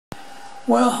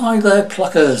Well, hi there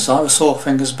pluckers, I was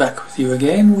Saltfingers back with you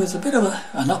again with a bit of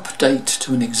an update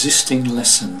to an existing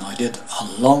lesson I did a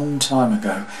long time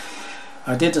ago.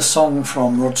 I did a song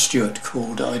from Rod Stewart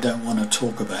called I Don't Want to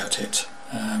Talk About It,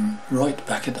 right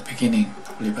back at the beginning,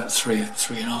 probably about three and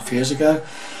a half years ago.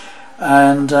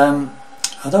 And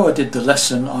although I did the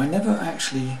lesson, I never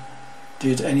actually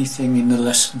did anything in the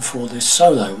lesson for this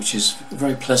solo, which is a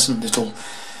very pleasant little,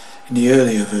 in the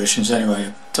earlier versions anyway,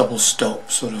 a double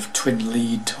stop sort of twin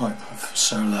lead type of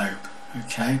solo.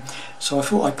 Okay, so I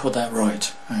thought I'd put that right.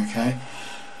 Okay,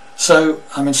 so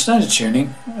I'm in standard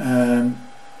tuning, and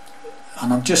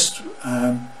I'm just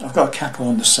I've got a capo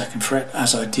on the 2nd fret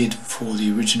as I did for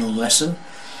the original lesson,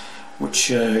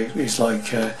 which is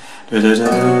like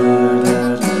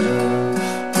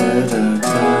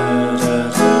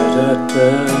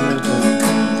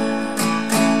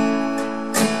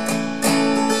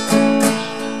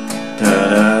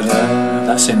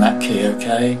that's in that key,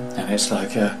 okay, and it's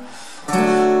like I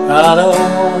don't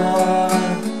want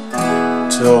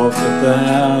to talk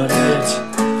about it,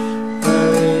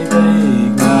 baby,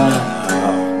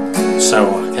 now. So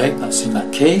on, okay, that's in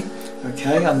that key,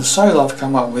 okay, and the solo I've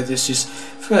come up with, this is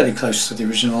fairly close to the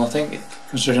original, I think,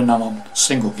 considering I'm on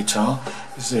single guitar,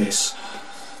 is this.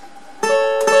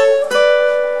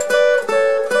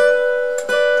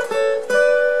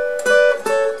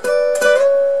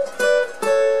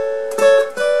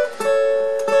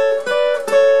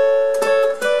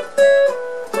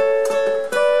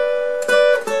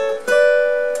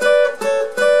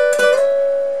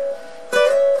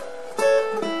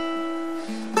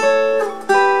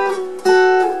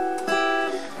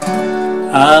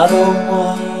 I don't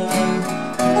want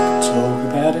to talk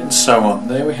about it, and so on.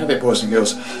 There we have it, boys and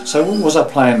girls. So what was I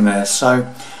playing there? So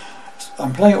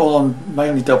I'm playing it all on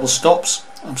mainly double stops.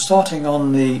 I'm starting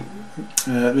on the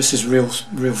this is real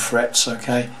frets,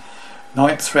 okay.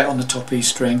 9th fret on the top E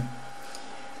string,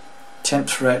 10th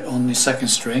fret on the 2nd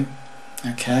string,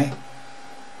 okay,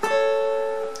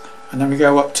 and then we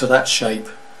go up to that shape,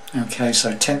 okay.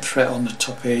 So 10th fret on the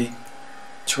top E,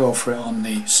 12th fret on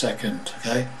the 2nd,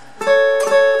 okay.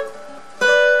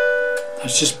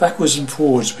 It's just backwards and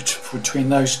forwards between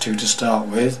those two to start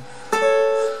with.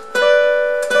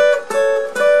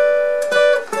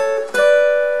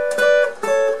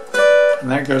 And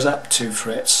then it goes up 2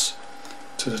 frets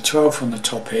to the 12th on the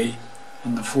top E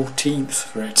and the 14th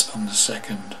fret on the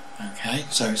 2nd. Okay,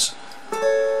 so it's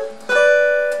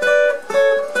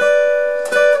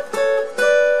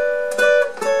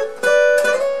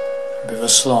a bit of a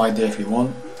slide there if you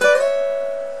want.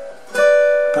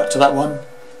 Back to that one.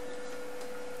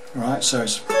 Right, so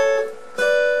it's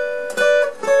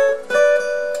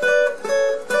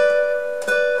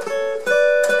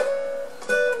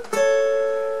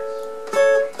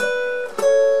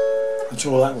I'll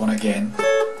draw that one again,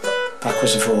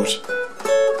 backwards and forwards.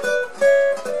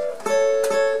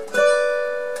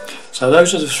 So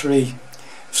those are the three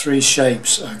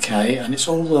shapes, okay, and it's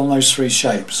all on those 3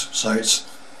 shapes. So it's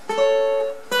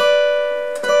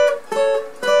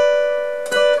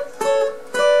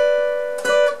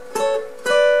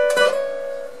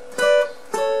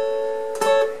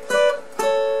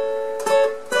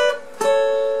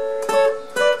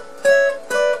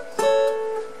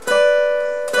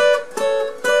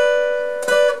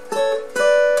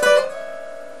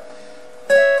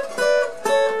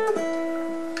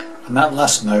and that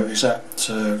last note is at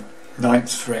 9th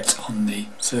fret on the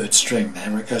 3rd string there,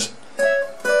 where it goes.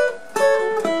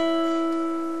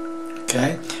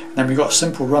 Okay, and then we've got a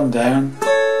simple rundown.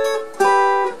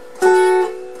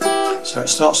 So it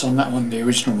starts on that one, the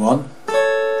original one.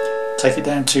 Take it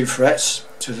down 2 frets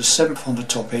to the 7th on the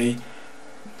top E,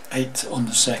 8th on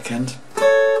the 2nd,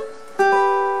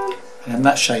 and then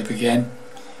that shape again.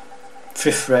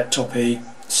 5th fret top E,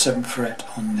 7th fret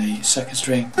on the 2nd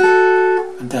string,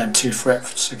 and down 2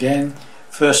 frets again,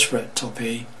 1st fret top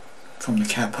E from the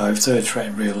capo, 3rd fret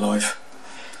in real life,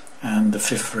 and the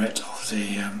 5th fret of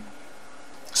the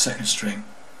 2nd string,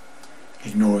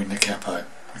 ignoring the capo.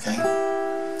 Okay,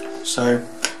 so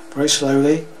very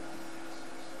slowly.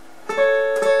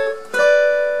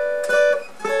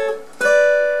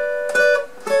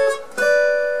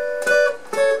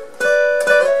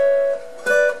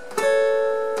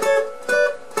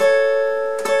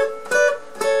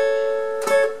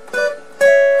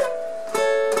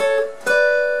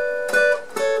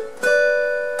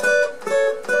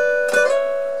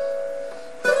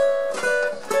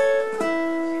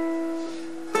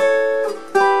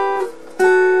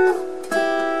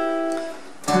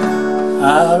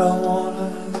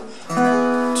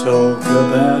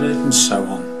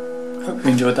 Hope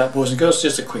you enjoyed that, boys and girls.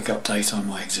 Just a quick update on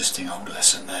my existing old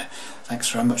lesson there. Thanks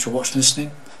very much for watching and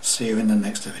listening. See you in the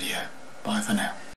next video. Bye for now.